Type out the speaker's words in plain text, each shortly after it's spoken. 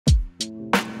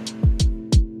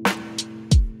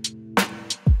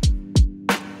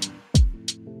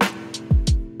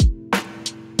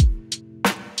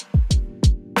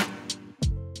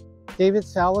David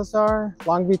Salazar,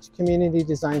 Long Beach Community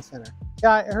Design Center.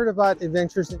 Yeah, I heard about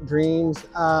Adventures and Dreams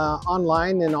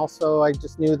online, and also I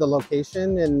just knew the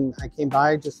location, and I came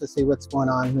by just to see what's going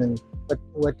on and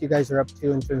what you guys are up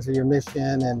to in terms of your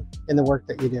mission and the work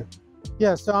that you do.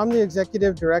 Yeah, so I'm the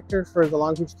executive director for the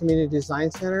Long Beach Community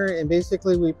Design Center, and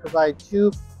basically we provide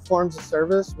two forms of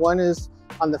service. One is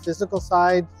on the physical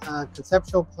side,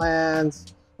 conceptual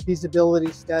plans,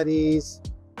 feasibility studies,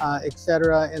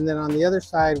 etc. And then on the other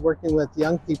side, working with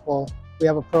young people, we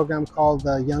have a program called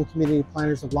the Young Community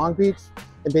Planners of Long Beach.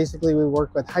 And basically we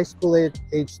work with high school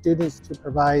age students to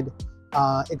provide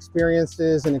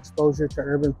experiences and exposure to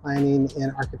urban planning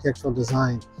and architectural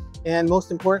design. And most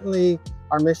importantly,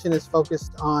 our mission is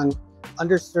focused on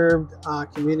underserved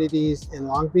communities in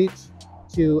Long Beach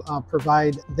to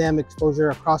provide them exposure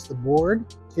across the board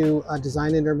to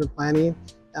design and urban planning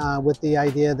with the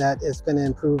idea that it's going to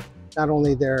improve not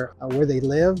only their where they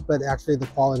live, but actually the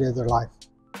quality of their life.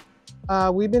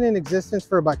 We've been in existence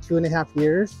for about 2.5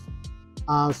 years,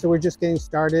 so we're just getting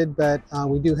started, but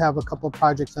we do have a couple of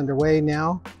projects underway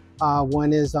now.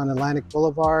 One is on Atlantic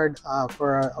Boulevard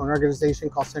for an organization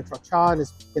called Central Cha.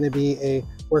 It's going to be a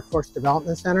workforce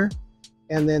development center.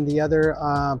 And then the other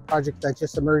project that's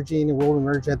just emerging and will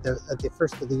emerge at the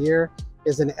first of the year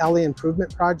is an alley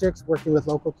improvement project, working with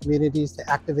local communities to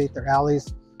activate their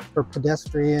alleys for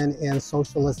pedestrian and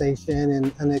socialization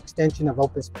and an extension of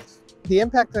open space. The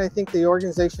impact that I think the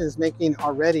organization is making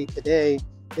already today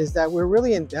is that we're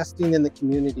really investing in the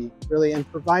community, really, and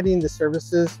providing the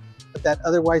services that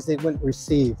otherwise they wouldn't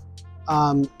receive,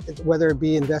 whether it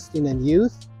be investing in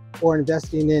youth or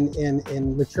investing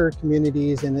in mature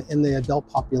communities and in the adult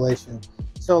population.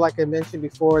 So like I mentioned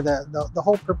before, the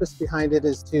whole purpose behind it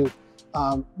is to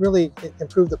really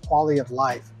improve the quality of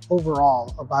life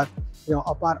overall, about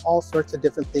all sorts of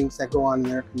different things that go on in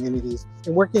their communities,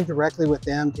 and working directly with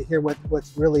them to hear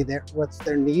what's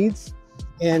their needs,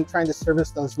 and trying to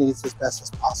service those needs as best as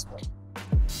possible.